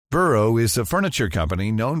Burrow is a furniture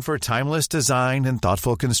company known for timeless design and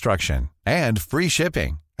thoughtful construction, and free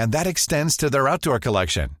shipping, and that extends to their outdoor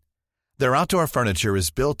collection. Their outdoor furniture is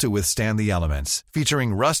built to withstand the elements,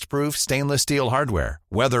 featuring rust-proof stainless steel hardware,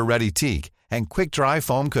 weather-ready teak, and quick-dry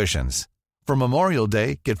foam cushions. For Memorial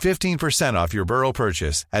Day, get 15% off your Burrow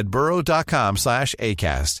purchase at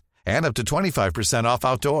burrow.com/ACAST and up to 25% off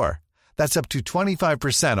outdoor. That's up to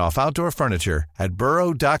 25% off outdoor furniture at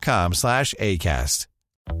burrow.com/ACAST.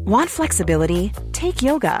 Want flexibility? Take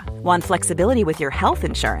yoga. Want flexibility with your health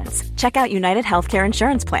insurance? Check out United Healthcare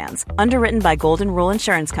Insurance Plans. Underwritten by Golden Rule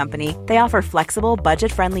Insurance Company, they offer flexible,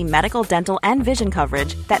 budget-friendly medical, dental, and vision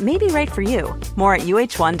coverage that may be right for you. More at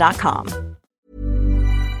uh1.com.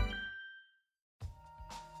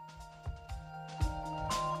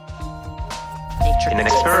 In an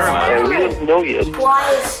experiment. We don't know yet.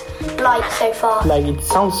 Why is light so far? Like, it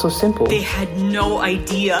sounds so simple. They had no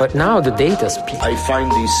idea. But now the data speaks. I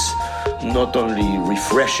find this not only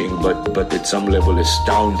refreshing, but at some level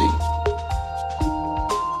astounding.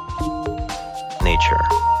 Nature.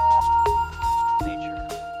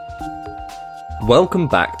 Welcome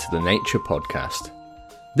back to the Nature Podcast.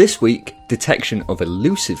 This week, detection of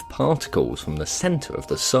elusive particles from the centre of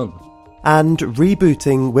the Sun. And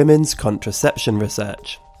rebooting women's contraception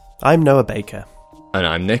research. I'm Noah Baker. And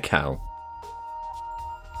I'm Nick Howe.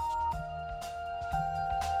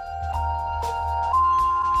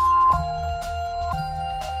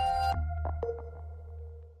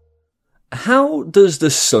 How does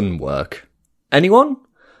the Sun work? Anyone?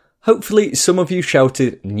 Hopefully some of you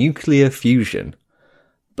shouted nuclear fusion.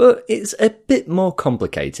 But it's a bit more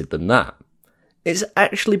complicated than that. It's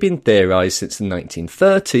actually been theorised since the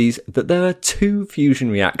 1930s that there are two fusion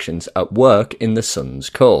reactions at work in the Sun's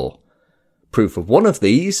core. Proof of one of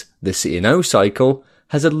these, the CNO cycle,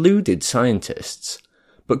 has eluded scientists,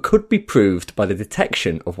 but could be proved by the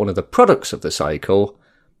detection of one of the products of the cycle,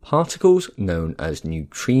 particles known as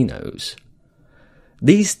neutrinos.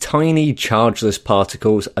 These tiny chargeless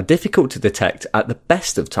particles are difficult to detect at the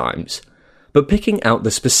best of times, but picking out the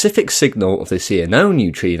specific signal of the CNO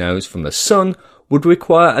neutrinos from the Sun would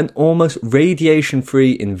require an almost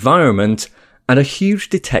radiation-free environment and a huge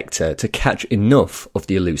detector to catch enough of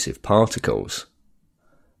the elusive particles.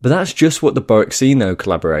 But that's just what the Borexino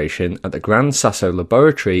collaboration at the Gran Sasso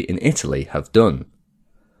Laboratory in Italy have done.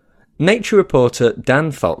 Nature reporter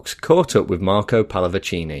Dan Fox caught up with Marco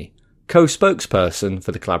Pallavicini, co-spokesperson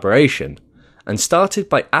for the collaboration, and started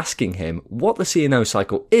by asking him what the CNO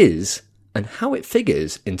cycle is and how it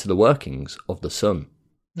figures into the workings of the Sun.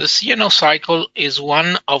 The CNO cycle is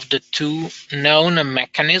one of the two known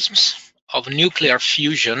mechanisms of nuclear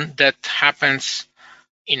fusion that happens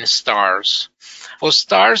in stars. For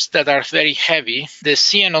stars that are very heavy, the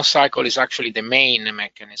CNO cycle is actually the main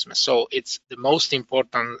mechanism. So it's the most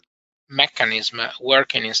important mechanism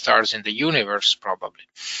working in stars in the universe, probably.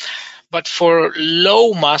 But for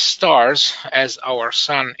low mass stars, as our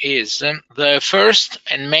Sun is, the first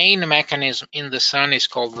and main mechanism in the Sun is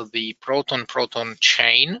called the proton-proton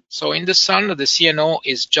chain. So in the Sun, the CNO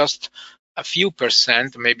is just a few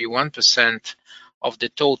percent, maybe 1% of the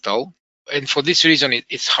total. And for this reason,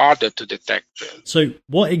 it's harder to detect. So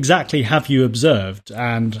what exactly have you observed,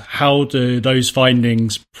 and how do those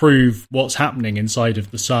findings prove what's happening inside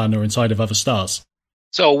of the Sun or inside of other stars?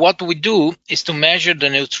 So what we do is to measure the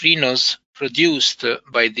neutrinos produced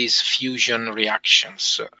by these fusion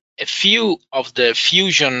reactions. A few of the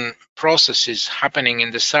fusion processes happening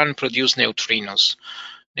in the Sun produce neutrinos.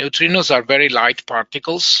 Neutrinos are very light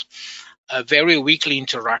particles, very weakly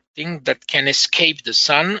interacting, that can escape the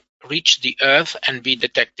Sun, reach the Earth, and be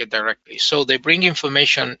detected directly. So they bring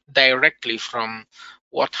information directly from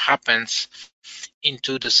what happens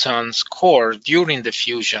into the Sun's core during the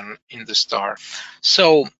fusion in the star.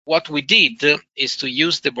 So what we did is to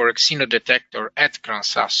use the Borexino detector at Gran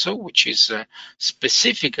Sasso, which is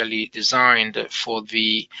specifically designed for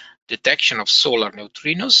the detection of solar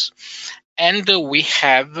neutrinos. And we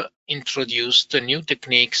have introduced new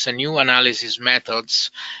techniques, new analysis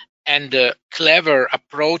methods, and a clever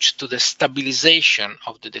approach to the stabilization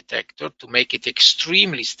of the detector to make it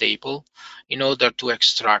extremely stable in order to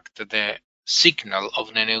extract the signal of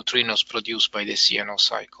the neutrinos produced by the CNO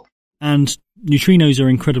cycle. And neutrinos are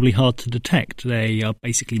incredibly hard to detect. They are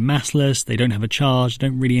basically massless, they don't have a charge, they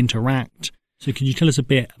don't really interact. So could you tell us a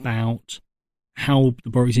bit about how the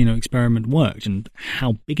Borexino experiment worked and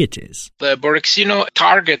how big it is? The Borexino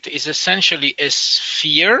target is essentially a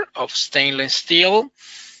sphere of stainless steel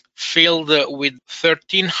filled with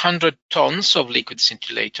 1,300 tons of liquid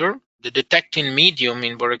scintillator. The detecting medium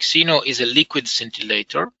in Borexino is a liquid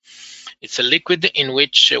scintillator. It's a liquid in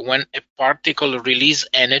which when a particle releases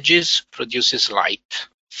energies, produces light.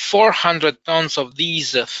 400 tons of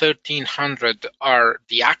these 1,300 are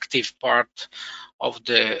the active part of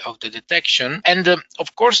the detection. And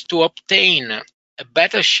of course, to obtain a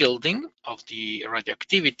better shielding of the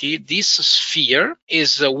radioactivity, this sphere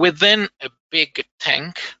is within a big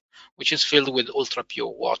tank which is filled with ultra-pure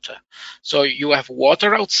water. So you have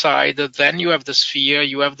water outside, then you have the sphere,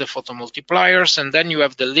 you have the photomultipliers, and then you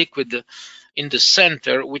have the liquid in the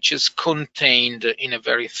center, which is contained in a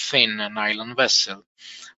very thin nylon vessel,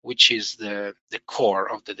 which is the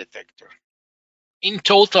core of the detector. In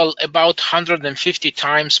total, about 150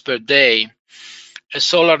 times per day, a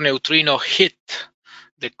solar neutrino hit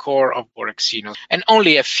the core of Borexino, and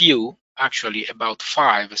only a few, actually about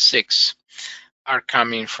 5 or 6, are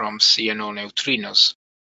coming from CNO neutrinos.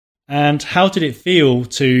 And how did it feel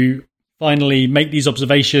to finally make these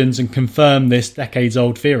observations and confirm this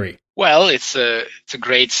decades-old theory? Well, it's a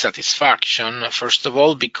great satisfaction, first of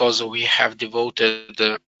all, because we have devoted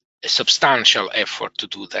a substantial effort to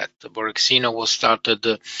do that. Borexino was started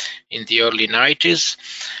in the early 90s.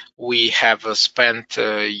 We have spent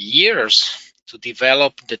years to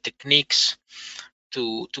develop the techniques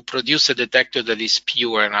to produce a detector that is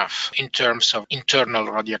pure enough in terms of internal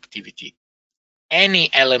radioactivity. Any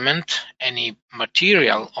element, any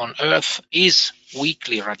material on Earth is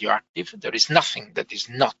weakly radioactive. There is nothing that is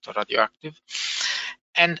not radioactive.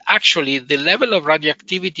 And actually, the level of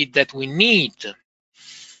radioactivity that we need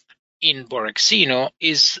in Borexino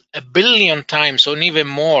is 1 billion times, or even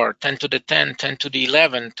more, 10 to the 10, 10 to the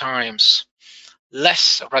 11 times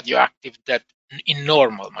less radioactive than in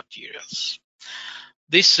normal materials.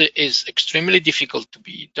 This is extremely difficult to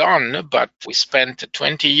be done, but we spent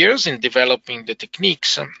 20 years in developing the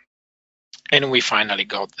techniques, and we finally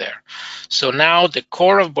got there. So now the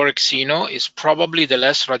core of Borexino is probably the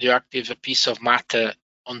less radioactive piece of matter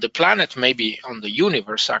on the planet, maybe on the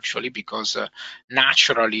universe actually, because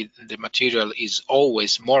naturally the material is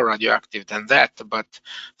always more radioactive than that, but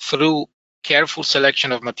through careful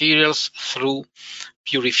selection of materials, through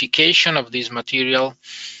purification of this material,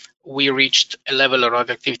 we reached a level of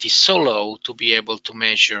radioactivity so low to be able to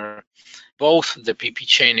measure both the PP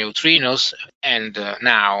chain neutrinos and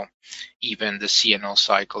now even the CNO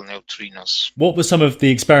cycle neutrinos. What were some of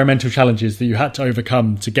the experimental challenges that you had to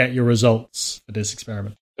overcome to get your results for this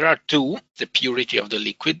experiment? There are two: the purity of the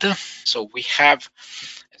liquid. So we have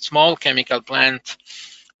a small chemical plant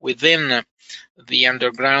within the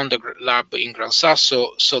underground lab in Gran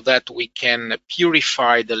Sasso so that we can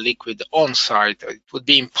purify the liquid on site. It would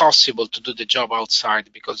be impossible to do the job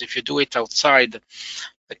outside, because if you do it outside,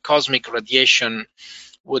 the cosmic radiation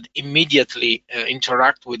would immediately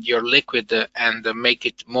interact with your liquid and make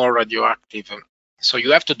it more radioactive. So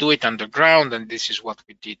you have to do it underground, and this is what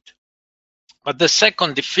we did. But the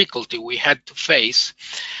second difficulty we had to face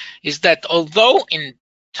is that although in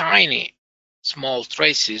tiny, small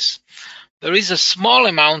traces, there is a small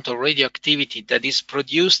amount of radioactivity that is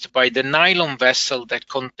produced by the nylon vessel that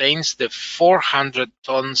contains the 400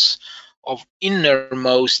 tons of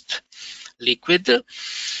innermost liquid.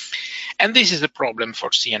 And this is a problem for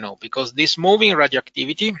CNO, because this moving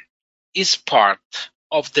radioactivity is part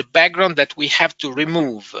of the background that we have to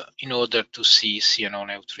remove in order to see CNO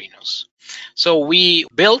neutrinos. So we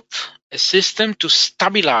built a system to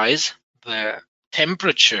stabilize the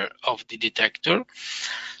temperature of the detector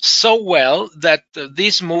so well that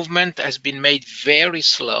this movement has been made very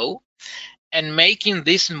slow, and making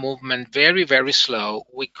this movement very, very slow,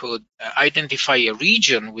 we could identify a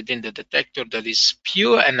region within the detector that is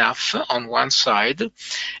pure enough on one side,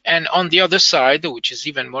 and on the other side, which is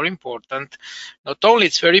even more important, not only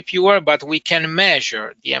it's very pure, but we can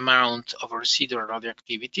measure the amount of residual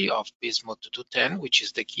radioactivity of bismuth-210, which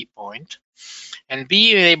is the key point. And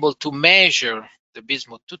being able to measure the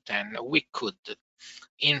bismuth-210, we could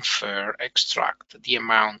extract the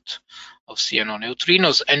amount of CNO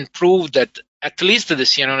neutrinos and prove that at least the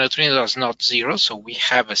CNO neutrinos is not zero, so we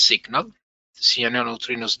have a signal. The CNO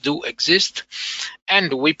neutrinos do exist,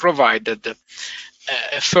 and we provided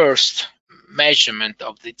a first measurement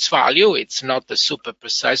of its value. It's not a super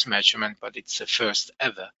precise measurement, but it's a first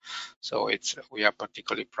ever, so we are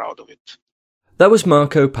particularly proud of it. That was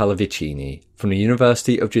Marco Pallavicini from the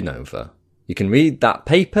University of Genova. You can read that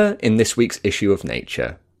paper in this week's issue of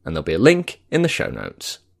Nature, and there'll be a link in the show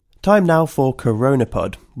notes. Time now for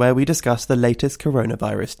Coronapod, where we discuss the latest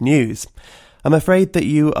coronavirus news. I'm afraid that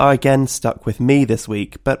you are again stuck with me this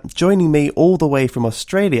week, but joining me all the way from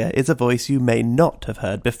Australia is a voice you may not have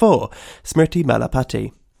heard before, Smriti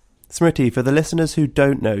Malapati. Smriti, for the listeners who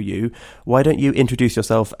don't know you, why don't you introduce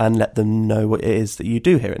yourself and let them know what it is that you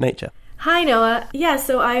do here at Nature? Hi, Noah. Yeah,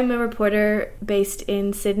 so I'm a reporter based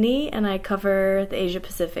in Sydney, and I cover the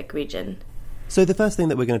Asia-Pacific region. So the first thing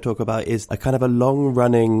that we're going to talk about is a kind of a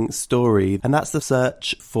long-running story, and that's the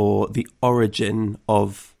search for the origin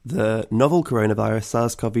of the novel coronavirus,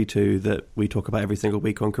 SARS-CoV-2, that we talk about every single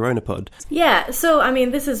week on CoronaPod. Yeah, so, I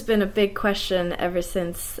mean, this has been a big question ever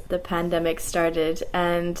since the pandemic started,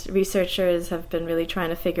 and researchers have been really trying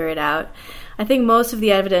to figure it out. I think most of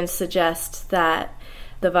the evidence suggests that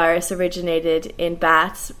the virus originated in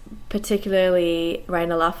bats, particularly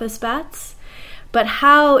Rhinolophus bats. But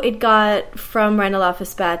how it got from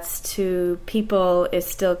Rhinolophus bats to people is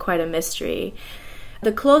still quite a mystery.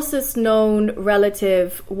 The closest known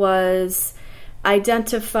relative was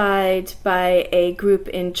identified by a group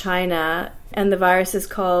in China, and the virus is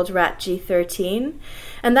called RATG13.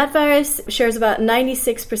 And that virus shares about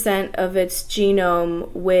 96% of its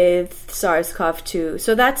genome with SARS-CoV-2.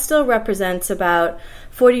 So that still represents about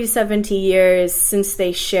 40 to 70 years since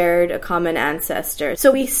they shared a common ancestor.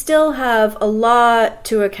 So we still have a lot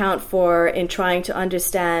to account for in trying to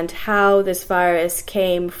understand how this virus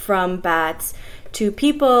came from bats to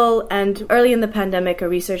people. And early in the pandemic, a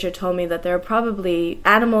researcher told me that there are probably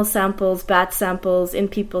animal samples, bat samples in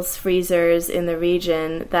people's freezers in the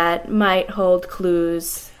region that might hold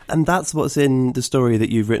clues. And that's what's in the story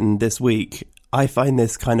that you've written this week. I find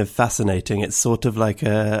this kind of fascinating. It's sort of like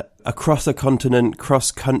a cross-a-continent,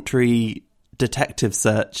 cross-country detective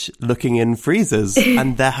search looking in freezers.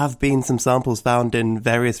 And there have been some samples found in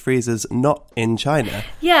various freezers, not in China.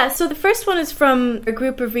 Yeah, so the first one is from a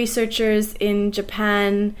group of researchers in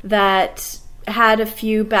Japan that had a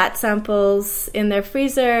few bat samples in their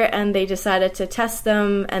freezer, and they decided to test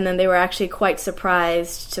them, and then they were actually quite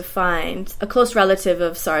surprised to find a close relative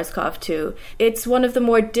of SARS-CoV-2. It's one of the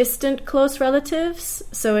more distant close relatives,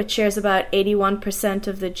 so it shares about 81%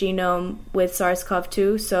 of the genome with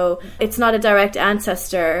SARS-CoV-2, so it's not a direct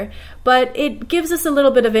ancestor, but it gives us a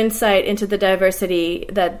little bit of insight into the diversity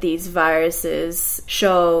that these viruses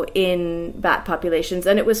show in bat populations,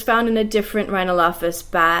 and it was found in a different Rhinolophus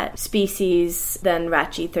bat species than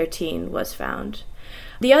RATG13 was found.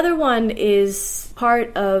 The other one is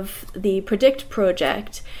part of the PREDICT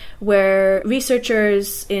project, where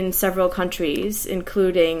researchers in several countries,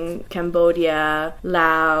 including Cambodia,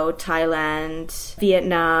 Laos, Thailand,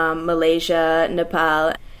 Vietnam, Malaysia,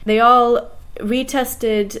 Nepal, they all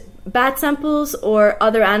retested bat samples or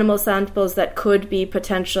other animal samples that could be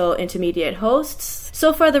potential intermediate hosts.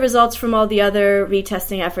 So far, the results from all the other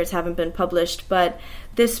retesting efforts haven't been published, but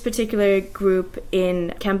this particular group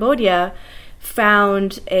in Cambodia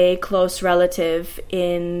found a close relative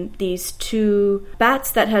in these two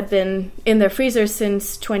bats that had been in their freezers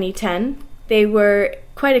since 2010. They were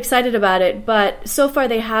quite excited about it, but so far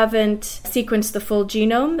they haven't sequenced the full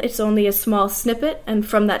genome. It's only a small snippet, and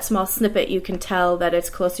from that small snippet you can tell that it's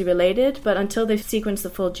closely related, but until they sequence the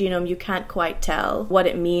full genome you can't quite tell what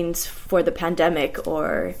it means for the pandemic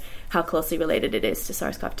or how closely related it is to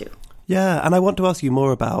SARS-CoV-2. Yeah, and I want to ask you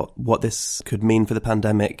more about what this could mean for the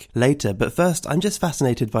pandemic later. But first, I'm just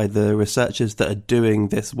fascinated by the researchers that are doing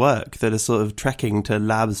this work, that are sort of trekking to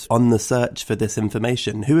labs on the search for this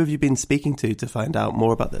information. Who have you been speaking to find out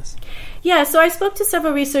more about this? Yeah, so I spoke to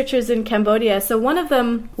several researchers in Cambodia. So one of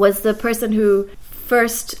them was the person who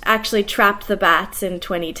first actually trapped the bats in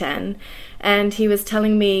 2010. And he was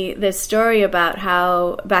telling me this story about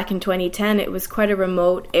how back in 2010 it was quite a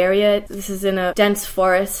remote area. This is in a dense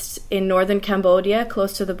forest in northern Cambodia,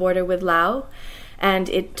 close to the border with Laos. And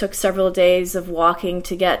it took several days of walking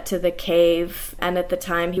to get to the cave. And at the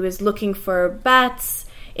time he was looking for bats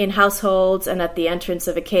in households, and at the entrance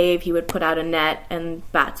of a cave he would put out a net and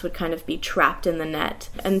bats would kind of be trapped in the net.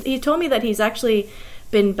 And he told me that he's actually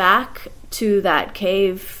been back to that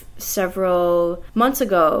cave several months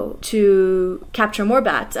ago to capture more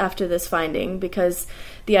bats after this finding, because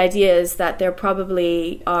the idea is that there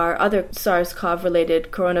probably are other SARS-CoV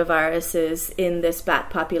related coronaviruses in this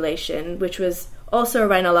bat population, which was also a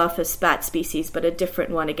Rhinolophus bat species, but a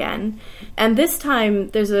different one again. And this time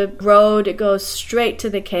there's a road, it goes straight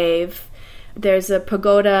to the cave. There's a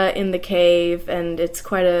pagoda in the cave, and it's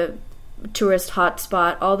quite a tourist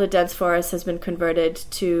hotspot. All the dense forest has been converted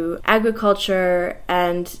to agriculture,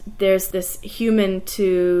 and there's this human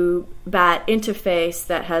to bat interface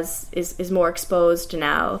that is more exposed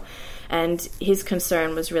now. And his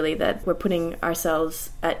concern was really that we're putting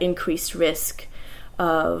ourselves at increased risk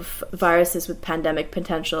of viruses with pandemic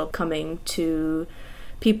potential coming to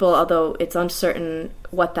people, although it's uncertain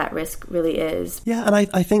what that risk really is. Yeah, and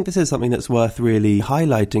I think this is something that's worth really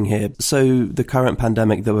highlighting here. So the current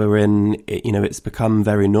pandemic that we're in, it's become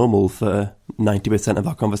very normal for 90% of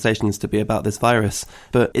our conversations to be about this virus.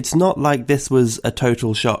 But it's not like this was a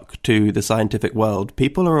total shock to the scientific world.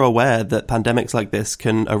 People are aware that pandemics like this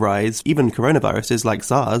can arise. Even coronaviruses like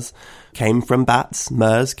SARS came from bats.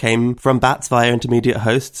 MERS came from bats via intermediate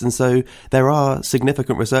hosts. And so there are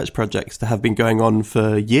significant research projects that have been going on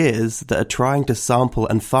for years that are trying to sample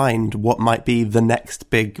and find what might be the next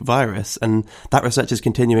big virus. And that research is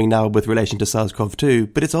continuing now with relation to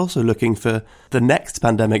SARS-CoV-2, but it's also looking for the next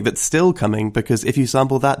pandemic that's still coming, because if you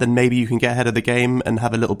sample that, then maybe you can get ahead of the game and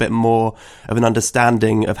have a little bit more of an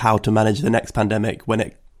understanding of how to manage the next pandemic when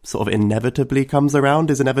it sort of inevitably comes around.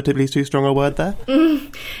 Is inevitably too strong a word there?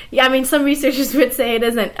 Yeah, I mean, some researchers would say it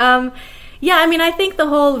isn't. Yeah, I mean, I think the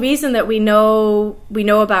whole reason that we know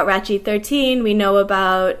about Rachi13, we know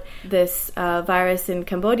about this virus in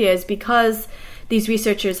Cambodia is because these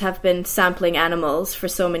researchers have been sampling animals for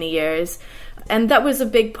so many years. And that was a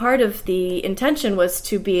big part of the intention, was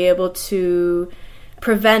to be able to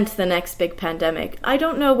prevent the next big pandemic. I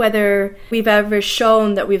don't know whether we've ever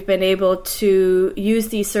shown that we've been able to use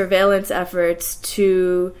these surveillance efforts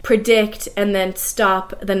to predict and then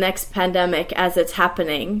stop the next pandemic as it's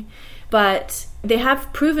happening. But they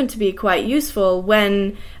have proven to be quite useful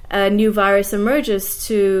when a new virus emerges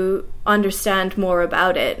to understand more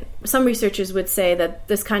about it. Some researchers would say that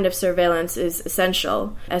this kind of surveillance is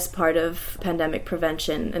essential as part of pandemic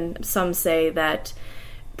prevention, and some say that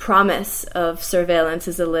promise of surveillance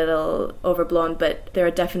is a little overblown, but there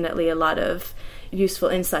are definitely a lot of useful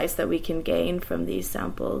insights that we can gain from these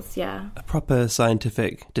samples. Yeah, a proper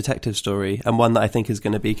scientific detective story, and one that I think is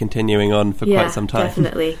going to be continuing on for quite some time.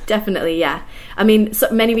 Definitely, yeah. I mean, so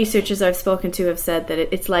many researchers I've spoken to have said that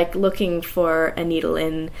it's like looking for a needle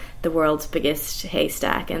in the world's biggest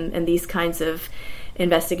haystack, and these kinds of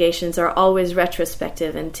investigations are always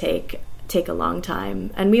retrospective and take a long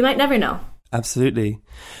time, and we might never know. Absolutely.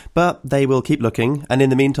 But they will keep looking. And in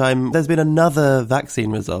the meantime, there's been another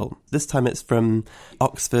vaccine result. This time it's from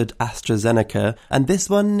Oxford AstraZeneca. And this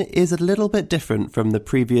one is a little bit different from the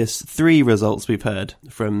previous 3 results we've heard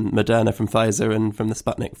from Moderna, from Pfizer, and from the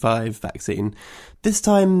Sputnik 5 vaccine. This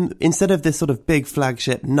time, instead of this sort of big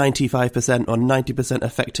flagship 95% or 90%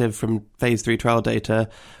 effective from phase 3 trial data,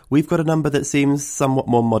 we've got a number that seems somewhat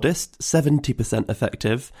more modest, 70%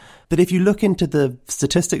 effective. But if you look into the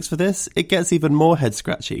statistics for this, it gets even more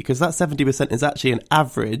head-scratchy, because that 70% is actually an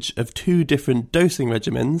average of 2 different dosing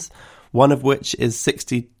regimens, one of which is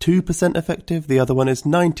 62% effective, the other one is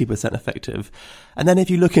 90% effective. And then if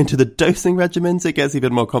you look into the dosing regimens, it gets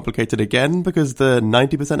even more complicated again, because the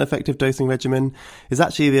 90% effective dosing regimen is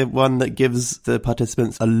actually the one that gives the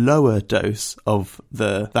participants a lower dose of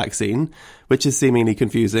the vaccine, which is seemingly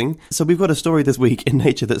confusing. So we've got a story this week in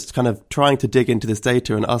Nature that's kind of trying to dig into this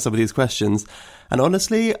data and ask some of these questions. And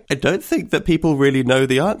honestly, I don't think that people really know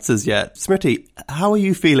the answers yet. Smriti, how are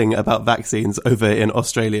you feeling about vaccines over in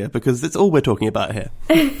Australia? Because it's all we're talking about here.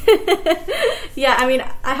 Yeah, I mean,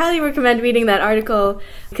 I highly recommend reading that article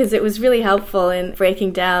because it was really helpful in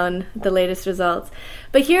breaking down the latest results.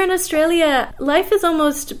 But here in Australia, life is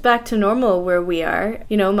almost back to normal where we are.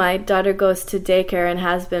 You know, my daughter goes to daycare and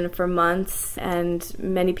has been for months, and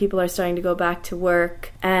many people are starting to go back to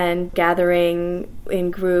work and gathering in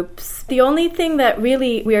groups. The only thing that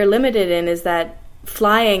really we are limited in is that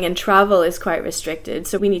flying and travel is quite restricted.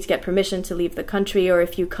 So we need to get permission to leave the country, or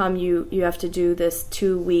if you come, you have to do this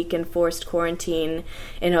 2-week enforced quarantine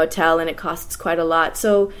in a hotel, and it costs quite a lot.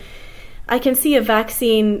 So I can see a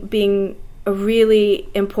vaccine being a really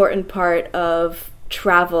important part of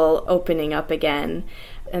travel opening up again.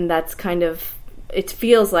 And that's kind of, it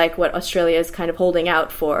feels like what Australia is kind of holding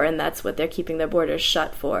out for, and that's what they're keeping their borders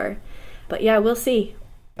shut for. But yeah, we'll see.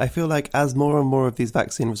 I feel like as more and more of these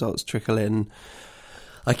vaccine results trickle in,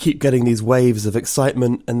 I keep getting these waves of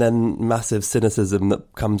excitement and then massive cynicism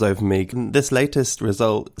that comes over me. This latest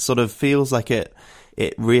result sort of feels like it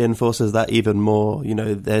reinforces that even more. You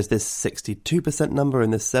know, there's this 62% number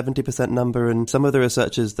and this 70% number, and some of the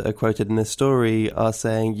researchers that are quoted in this story are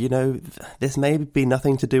saying, you know, this may be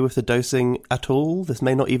nothing to do with the dosing at all. This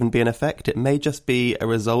may not even be an effect. It may just be a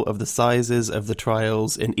result of the sizes of the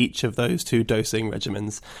trials in each of those 2 dosing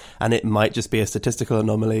regimens, and it might just be a statistical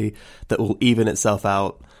anomaly that will even itself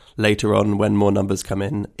out later on when more numbers come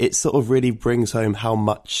in. It sort of really brings home how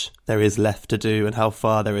much there is left to do and how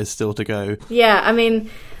far there is still to go. Yeah, I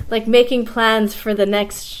mean, like making plans for the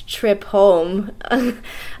next trip home.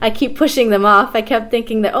 I keep pushing them off. I kept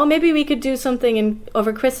thinking that, maybe we could do something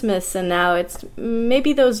over Christmas, and now it's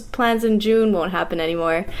maybe those plans in June won't happen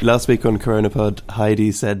anymore. Last week on CoronaPod,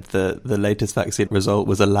 Heidi said that the latest vaccine result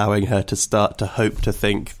was allowing her to start to hope to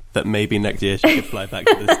think that maybe next year she could fly back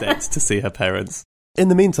to the States to see her parents. In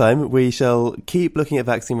the meantime, we shall keep looking at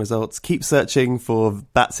vaccine results, keep searching for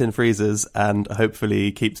bats in freezers, and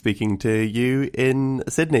hopefully keep speaking to you in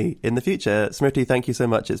Sydney in the future. Smriti, thank you so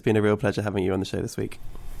much. It's been a real pleasure having you on the show this week.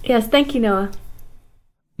 Yes, thank you, Noah.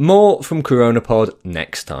 More from CoronaPod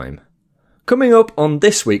next time. Coming up on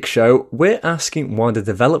this week's show, we're asking why the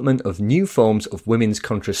development of new forms of women's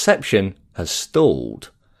contraception has stalled.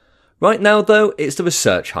 Right now, though, it's the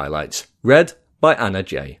research highlights, read by Anna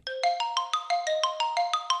J.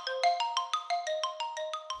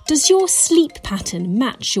 Does your sleep pattern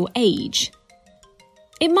match your age?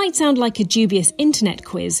 It might sound like a dubious internet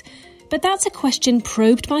quiz, but that's a question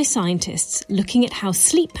probed by scientists looking at how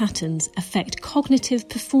sleep patterns affect cognitive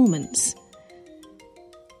performance.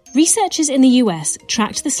 Researchers in the US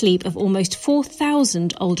tracked the sleep of almost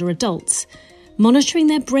 4,000 older adults, monitoring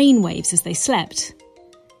their brain waves as they slept.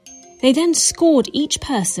 They then scored each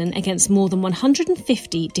person against more than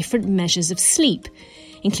 150 different measures of sleep,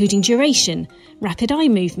 including duration, rapid eye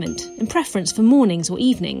movement, and preference for mornings or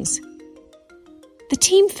evenings. The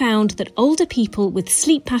team found that older people with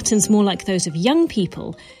sleep patterns more like those of young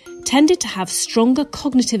people tended to have stronger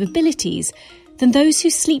cognitive abilities than those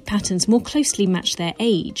whose sleep patterns more closely matched their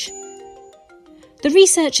age. The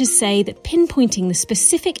researchers say that pinpointing the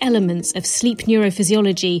specific elements of sleep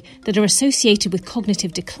neurophysiology that are associated with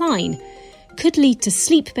cognitive decline could lead to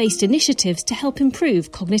sleep-based initiatives to help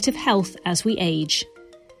improve cognitive health as we age.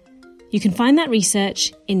 You can find that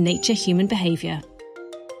research in Nature Human Behaviour.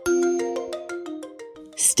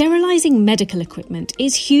 Sterilising medical equipment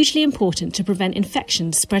is hugely important to prevent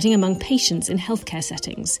infections spreading among patients in healthcare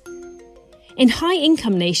settings. In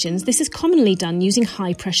high-income nations, this is commonly done using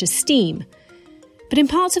high-pressure steam. But in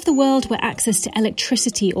parts of the world where access to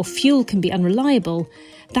electricity or fuel can be unreliable,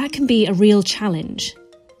 that can be a real challenge.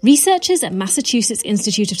 Researchers at Massachusetts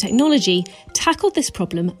Institute of Technology tackled this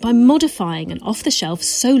problem by modifying an off-the-shelf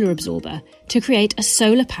solar absorber to create a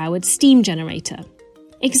solar-powered steam generator.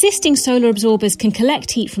 Existing solar absorbers can collect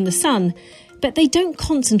heat from the sun, but they don't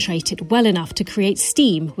concentrate it well enough to create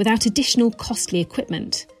steam without additional costly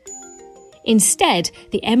equipment. Instead,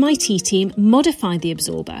 the MIT team modified the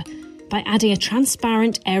absorber by adding a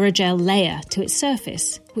transparent aerogel layer to its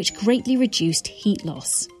surface, which greatly reduced heat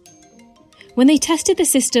loss. When they tested the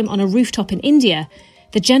system on a rooftop in India,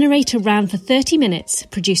 the generator ran for 30 minutes,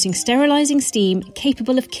 producing sterilising steam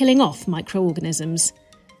capable of killing off microorganisms.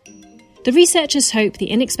 The researchers hope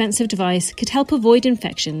the inexpensive device could help avoid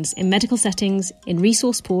infections in medical settings in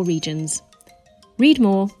resource-poor regions. Read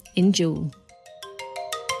more in Joule.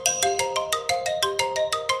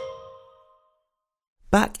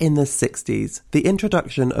 Back in the 60s, the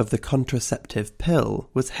introduction of the contraceptive pill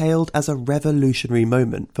was hailed as a revolutionary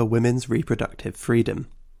moment for women's reproductive freedom.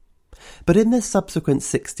 But in the subsequent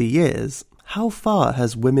 60 years, how far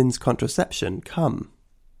has women's contraception come?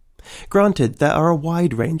 Granted, there are a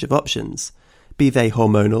wide range of options, be they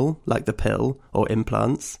hormonal, like the pill, or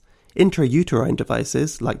implants, intrauterine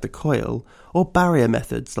devices, like the coil, or barrier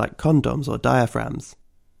methods, like condoms or diaphragms.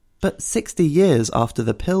 But 60 years after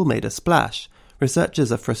the pill made a splash,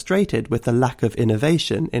 researchers are frustrated with the lack of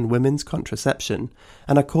innovation in women's contraception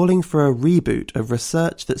and are calling for a reboot of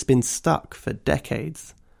research that's been stuck for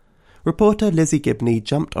decades. Reporter Lizzie Gibney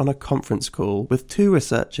jumped on a conference call with two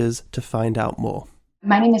researchers to find out more.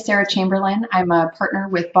 My name is Sarah Chamberlain. I'm a partner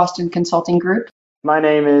with Boston Consulting Group. My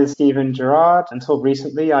name is Stephen Gerard. Until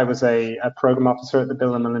recently, I was a program officer at the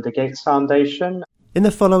Bill and Melinda Gates Foundation. In the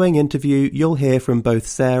following interview, you'll hear from both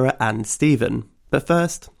Sarah and Stephen. But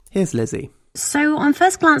first, here's Lizzie. So on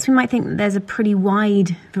first glance, we might think that there's a pretty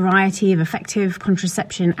wide variety of effective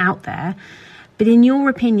contraception out there. But in your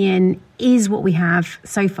opinion, is what we have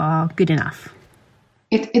so far good enough?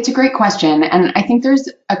 It's a great question. And I think there's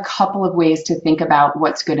a couple of ways to think about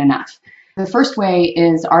what's good enough. The first way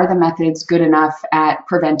is, are the methods good enough at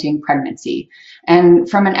preventing pregnancy? And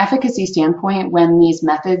from an efficacy standpoint, when these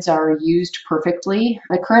methods are used perfectly,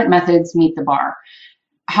 the current methods meet the bar.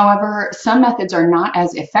 However, some methods are not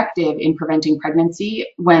as effective in preventing pregnancy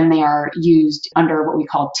when they are used under what we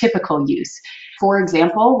call typical use. For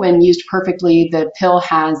example, when used perfectly, the pill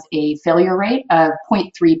has a failure rate of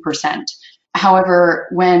 0.3%. However,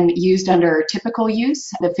 when used under typical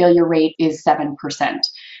use, the failure rate is 7%.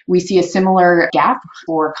 We see a similar gap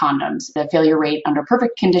for condoms. The failure rate under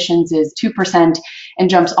perfect conditions is 2% and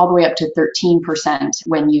jumps all the way up to 13%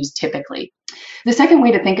 when used typically. The second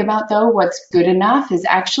way to think about, though, what's good enough is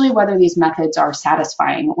actually whether these methods are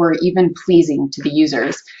satisfying or even pleasing to the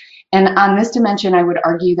users. And on this dimension, I would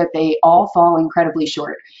argue that they all fall incredibly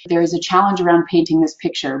short. There is a challenge around painting this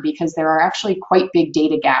picture because there are actually quite big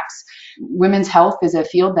data gaps. Women's health is a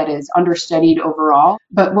field that is understudied overall,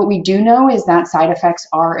 but what we do know is that side effects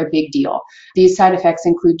are a big deal. These side effects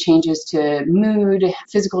include changes to mood,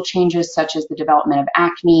 physical changes such as the development of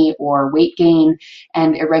acne or weight gain,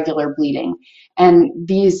 and irregular bleeding. And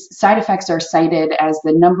these side effects are cited as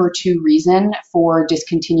the number 2 reason for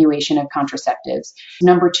discontinuation of contraceptives.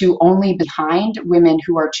 Number 2 only behind women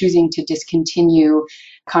who are choosing to discontinue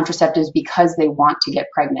contraceptives because they want to get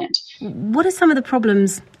pregnant. What are some of the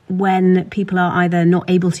problems when people are either not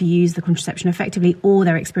able to use the contraception effectively or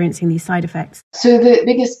they're experiencing these side effects? So the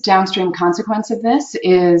biggest downstream consequence of this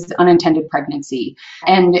is unintended pregnancy.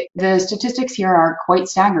 And the statistics here are quite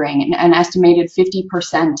staggering. An estimated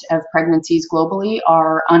 50% of pregnancies globally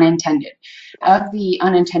are unintended. Of the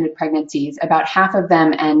unintended pregnancies, about half of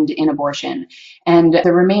them end in abortion. And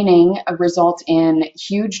the remaining result in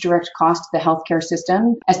huge direct cost to the healthcare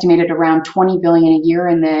system, estimated around $20 billion a year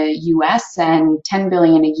in the US and $10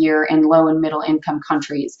 billion a year in low and middle income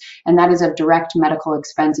countries. And that is of direct medical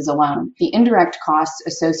expenses alone. The indirect costs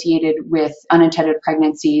associated with unintended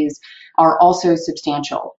pregnancies are also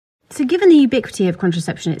substantial. So given the ubiquity of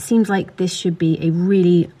contraception, it seems like this should be a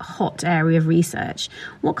really hot area of research.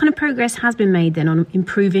 What kind of progress has been made then on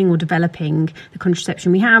improving or developing the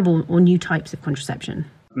contraception we have or new types of contraception?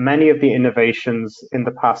 Many of the innovations in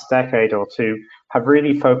the past decade or two have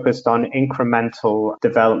really focused on incremental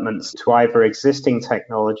developments to either existing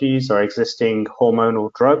technologies or existing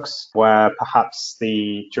hormonal drugs, where perhaps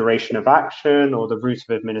the duration of action or the route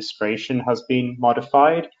of administration has been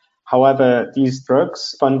modified. However, these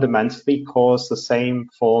drugs fundamentally cause the same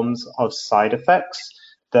forms of side effects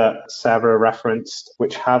that Sarah referenced,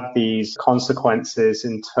 which have these consequences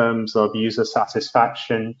in terms of user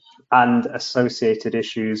satisfaction and associated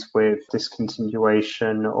issues with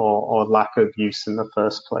discontinuation or lack of use in the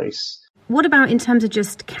first place. What about in terms of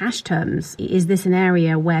just cash terms? Is this an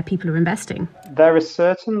area where people are investing? There is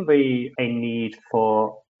certainly a need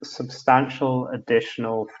for substantial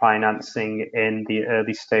additional financing in the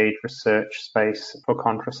early stage research space for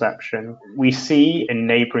contraception. We see in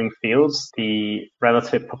neighboring fields the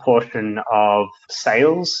relative proportion of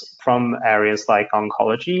sales from areas like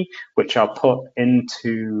oncology, which are put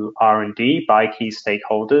into R&D by key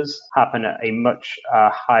stakeholders, happen at a much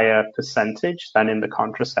higher percentage than in the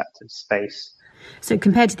contraceptive space. So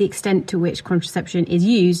compared to the extent to which contraception is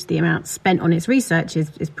used, the amount spent on its research is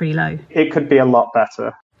pretty low. It could be a lot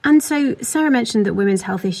better. And so Sarah mentioned that women's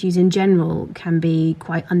health issues in general can be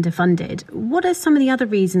quite underfunded. What are some of the other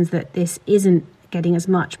reasons that this isn't getting as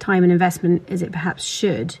much time and investment as it perhaps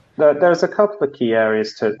should? There's a couple of key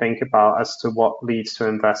areas to think about as to what leads to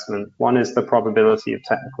investment. One is the probability of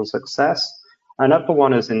technical success. Another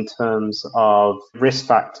one is in terms of risk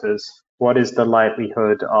factors. What is the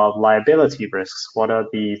likelihood of liability risks? What are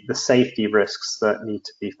the safety risks that need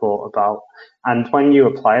to be thought about? And when you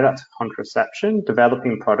apply that to contraception,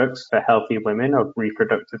 developing products for healthy women of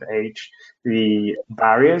reproductive age, the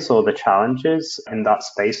barriers or the challenges in that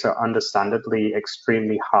space are understandably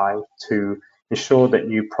extremely high to ensure that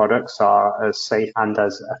new products are as safe and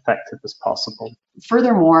as effective as possible.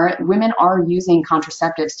 Furthermore, women are using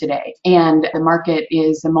contraceptives today, and the market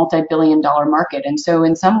is a multi-billion-dollar market. And so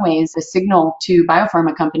in some ways, the signal to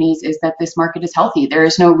biopharma companies is that this market is healthy. There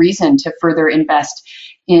is no reason to further invest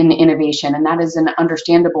in innovation, and that is an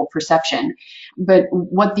understandable perception. But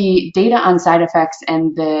what the data on side effects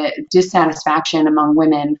and the dissatisfaction among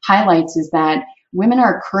women highlights is that women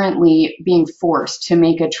are currently being forced to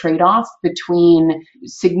make a trade-off between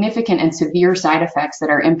significant and severe side effects that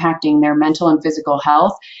are impacting their mental and physical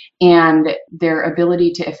health and their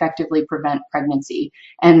ability to effectively prevent pregnancy.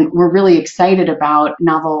 And we're really excited about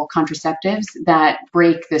novel contraceptives that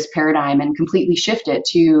break this paradigm and completely shift it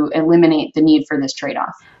to eliminate the need for this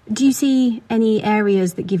trade-off. Do you see any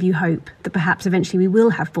areas that give you hope that perhaps eventually we will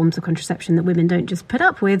have forms of contraception that women don't just put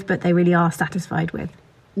up with, but they really are satisfied with?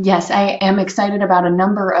 Yes, I am excited about a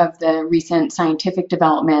number of the recent scientific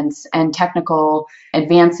developments and technical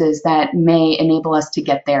advances that may enable us to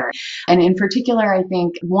get there. And in particular, I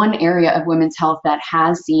think one area of women's health that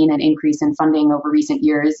has seen an increase in funding over recent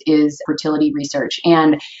years is fertility research.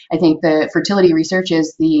 And I think the fertility research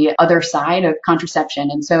is the other side of contraception.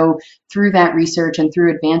 And so through that research and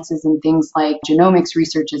through advances in things like genomics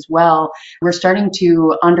research as well, we're starting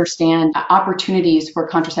to understand opportunities for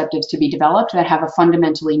contraceptives to be developed that have a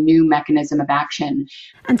fundamentally new mechanism of action.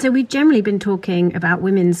 And so we've generally been talking about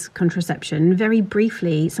women's contraception. Very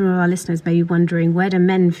briefly, some of our listeners may be wondering, where do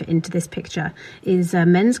men fit into this picture? Is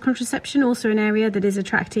men's contraception also an area that is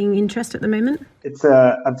attracting interest at the moment? It's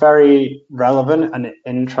a very relevant and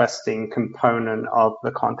interesting component of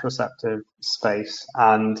the contraceptive space.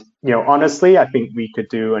 And, honestly, I think we could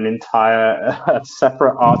do an entire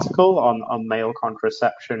separate article on male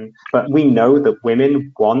contraception. But we know that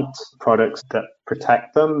women want products that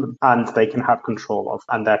protect them and they can have control of,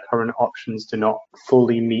 and their current options do not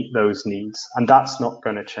fully meet those needs. And that's not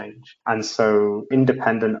going to change. And so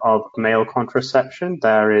independent of male contraception,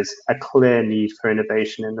 there is a clear need for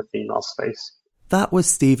innovation in the female space. That was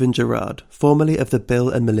Stephen Gerard, formerly of the Bill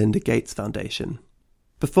and Melinda Gates Foundation.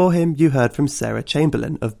 Before him, you heard from Sarah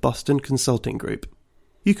Chamberlain of Boston Consulting Group.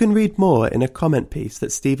 You can read more in a comment piece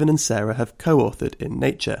that Stephen and Sarah have co-authored in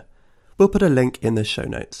Nature. We'll put a link in the show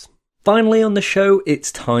notes. Finally on the show,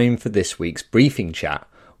 it's time for this week's briefing chat,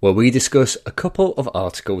 where we discuss a couple of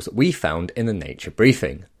articles that we found in the Nature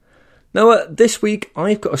briefing. Now, this week,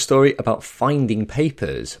 I've got a story about finding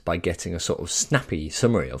papers by getting a sort of snappy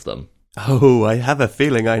summary of them. Oh, I have a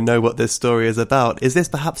feeling I know what this story is about. Is this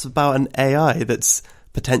perhaps about an AI that's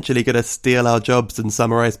potentially going to steal our jobs and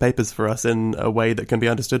summarise papers for us in a way that can be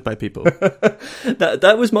understood by people?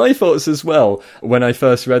 That was my thoughts as well when I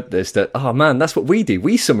first read this, that, oh man, that's what we do.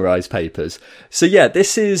 We summarise papers. So yeah,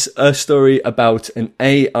 this is a story about an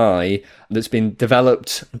AI that's been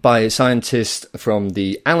developed by a scientist from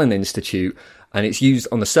the Allen Institute, and it's used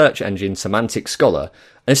on the search engine Semantic Scholar.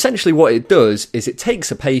 And essentially what it does is it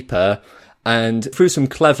takes a paper and through some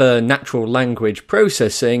clever natural language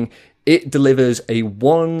processing, it delivers a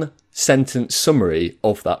one-sentence summary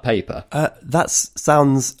of that paper. That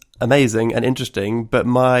sounds amazing and interesting, but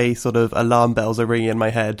my sort of alarm bells are ringing in my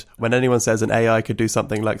head when anyone says an AI could do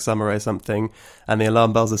something like summarize something, and the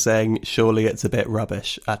alarm bells are saying, surely it's a bit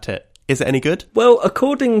rubbish at it. Is it any good? Well,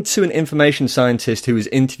 according to an information scientist who was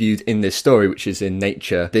interviewed in this story, which is in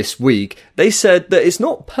Nature this week, they said that it's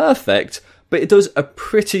not perfect, but it does a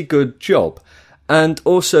pretty good job. And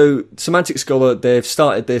also, Semantic Scholar, they've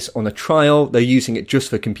started this on a trial. They're using it just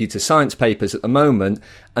for computer science papers at the moment.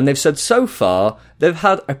 And they've said so far, they've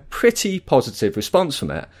had a pretty positive response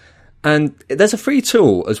from it. And there's a free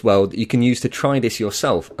tool as well that you can use to try this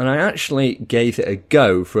yourself. And I actually gave it a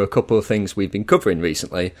go for a couple of things we've been covering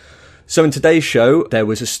recently. So in today's show, there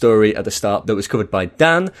was a story at the start that was covered by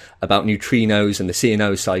Dan about neutrinos and the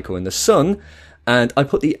CNO cycle in the sun. And I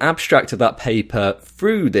put the abstract of that paper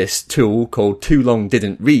through this tool called Too Long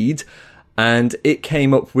Didn't Read. And it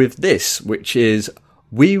came up with this, which is,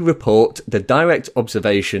 we report the direct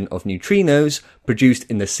observation of neutrinos produced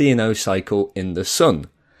in the CNO cycle in the sun.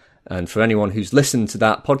 And for anyone who's listened to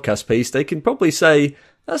that podcast piece, they can probably say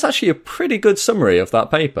that's actually a pretty good summary of that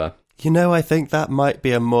paper. I think that might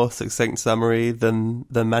be a more succinct summary than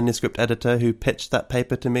the manuscript editor who pitched that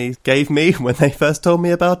paper to me gave me when they first told me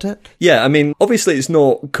about it. Yeah, I mean, obviously it's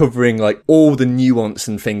not covering like all the nuance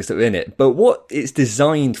and things that are in it, but what it's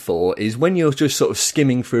designed for is when you're just sort of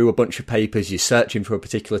skimming through a bunch of papers, you're searching for a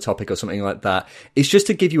particular topic or something like that, it's just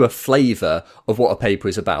to give you a flavour of what a paper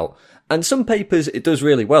is about. And some papers it does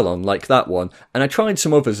really well on, like that one. And I tried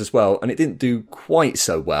some others as well, and it didn't do quite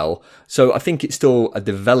so well. So I think it's still a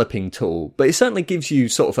developing tool, but it certainly gives you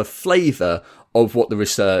sort of a flavour of what the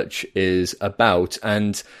research is about.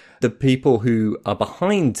 And the people who are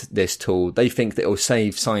behind this tool, they think that it will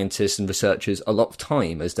save scientists and researchers a lot of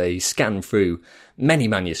time as they scan through many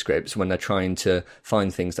manuscripts when they're trying to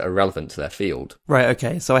find things that are relevant to their field. Right,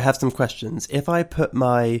 okay, so I have some questions. If I put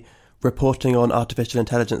my reporting on artificial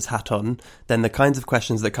intelligence hat on, then the kinds of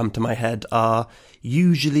questions that come to my head are,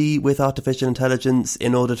 usually with artificial intelligence,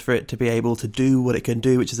 in order for it to be able to do what it can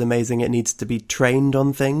do, which is amazing, it needs to be trained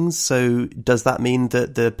on things. So does that mean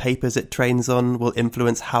that the papers it trains on will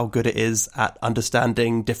influence how good it is at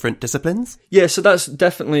understanding different disciplines? Yeah, so that's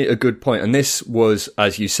definitely a good point. And this was,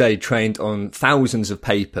 as you say, trained on thousands of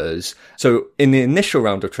papers. So in the initial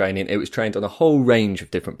round of training, it was trained on a whole range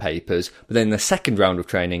of different papers. But then in the second round of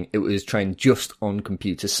training, it was trained just on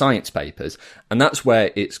computer science papers. And that's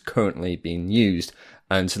where it's currently being used.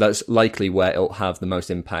 And so that's likely where it'll have the most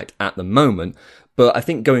impact at the moment. But I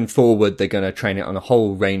think going forward, they're going to train it on a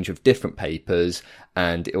whole range of different papers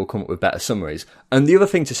and it will come up with better summaries. And the other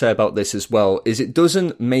thing to say about this as well is it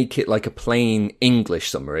doesn't make it like a plain English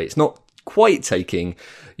summary. It's not quite taking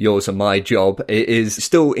yours and my job. It is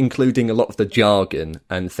still including a lot of the jargon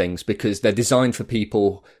and things because they're designed for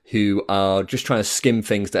people who are just trying to skim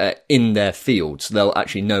things that are in their field. So they'll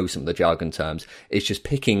actually know some of the jargon terms. It's just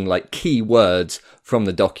picking like key words from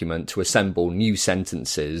the document to assemble new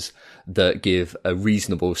sentences that give a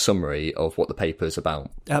reasonable summary of what the paper is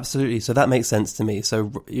about. Absolutely. So that makes sense to me.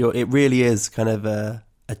 So it really is kind of a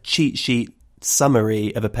cheat sheet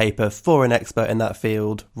summary of a paper for an expert in that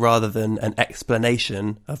field rather than an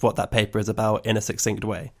explanation of what that paper is about in a succinct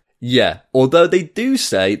way. Yeah, although they do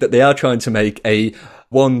say that they are trying to make a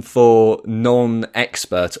one for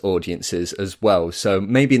non-expert audiences as well. So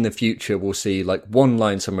maybe in the future we'll see like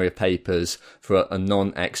one-line summary of papers for a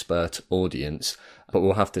non-expert audience. But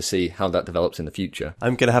we'll have to see how that develops in the future.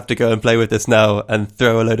 I'm going to have to go and play with this now and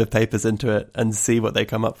throw a load of papers into it and see what they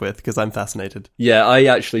come up with because I'm fascinated. Yeah, I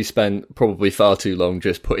actually spent probably far too long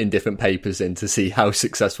just putting different papers in to see how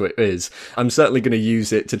successful it is. I'm certainly going to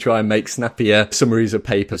use it to try and make snappier summaries of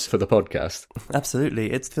papers for the podcast.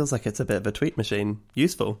 Absolutely. It feels like it's a bit of a tweet machine.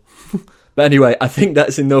 Useful. But anyway, I think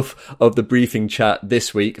that's enough of the briefing chat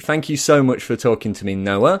this week. Thank you so much for talking to me,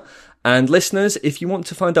 Noah. And listeners, if you want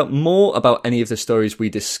to find out more about any of the stories we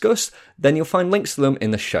discussed, then you'll find links to them in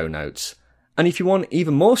the show notes. And if you want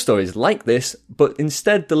even more stories like this, but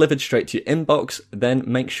instead delivered straight to your inbox, then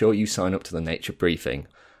make sure you sign up to the Nature Briefing.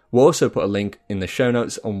 We'll also put a link in the show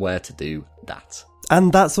notes on where to do that.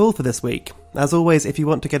 And that's all for this week. As always, if you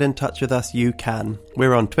want to get in touch with us, you can.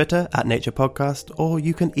 We're on Twitter @NaturePodcast, or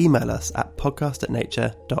you can email us at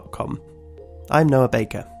podcast@nature.com. I'm Noah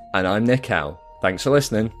Baker. And I'm Nick Howe. Thanks for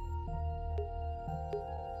listening.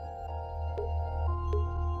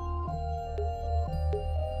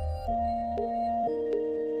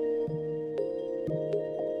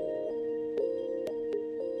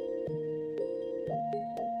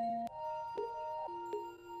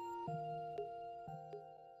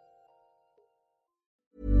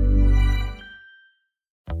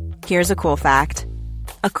 Here's a cool fact.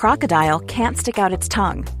 A crocodile can't stick out its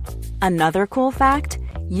tongue. Another cool fact,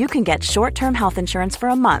 you can get short-term health insurance for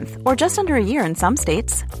a month or just under a year in some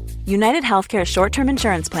states. United Healthcare short-term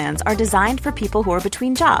insurance plans are designed for people who are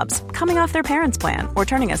between jobs, coming off their parents' plan, or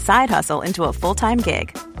turning a side hustle into a full-time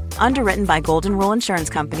gig. Underwritten by Golden Rule Insurance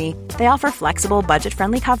Company, they offer flexible,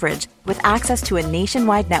 budget-friendly coverage with access to a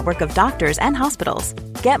nationwide network of doctors and hospitals.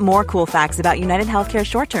 Get more cool facts about United Healthcare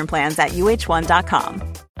short-term plans at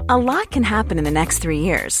uh1.com. A lot can happen in the next 3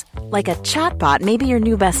 years. Like a chatbot may be your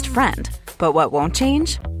new best friend. But what won't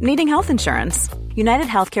change? Needing health insurance. United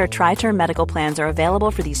Healthcare Tri-Term Medical Plans are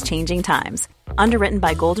available for these changing times. Underwritten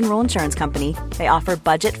by Golden Rule Insurance Company, they offer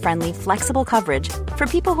budget-friendly, flexible coverage for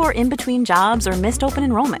people who are in between jobs or missed open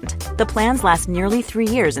enrollment. The plans last nearly 3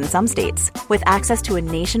 years in some states, with access to a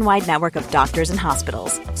nationwide network of doctors and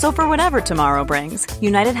hospitals. So for whatever tomorrow brings,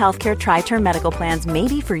 United Healthcare Tri-Term Medical Plans may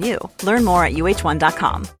be for you. Learn more at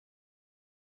uh1.com.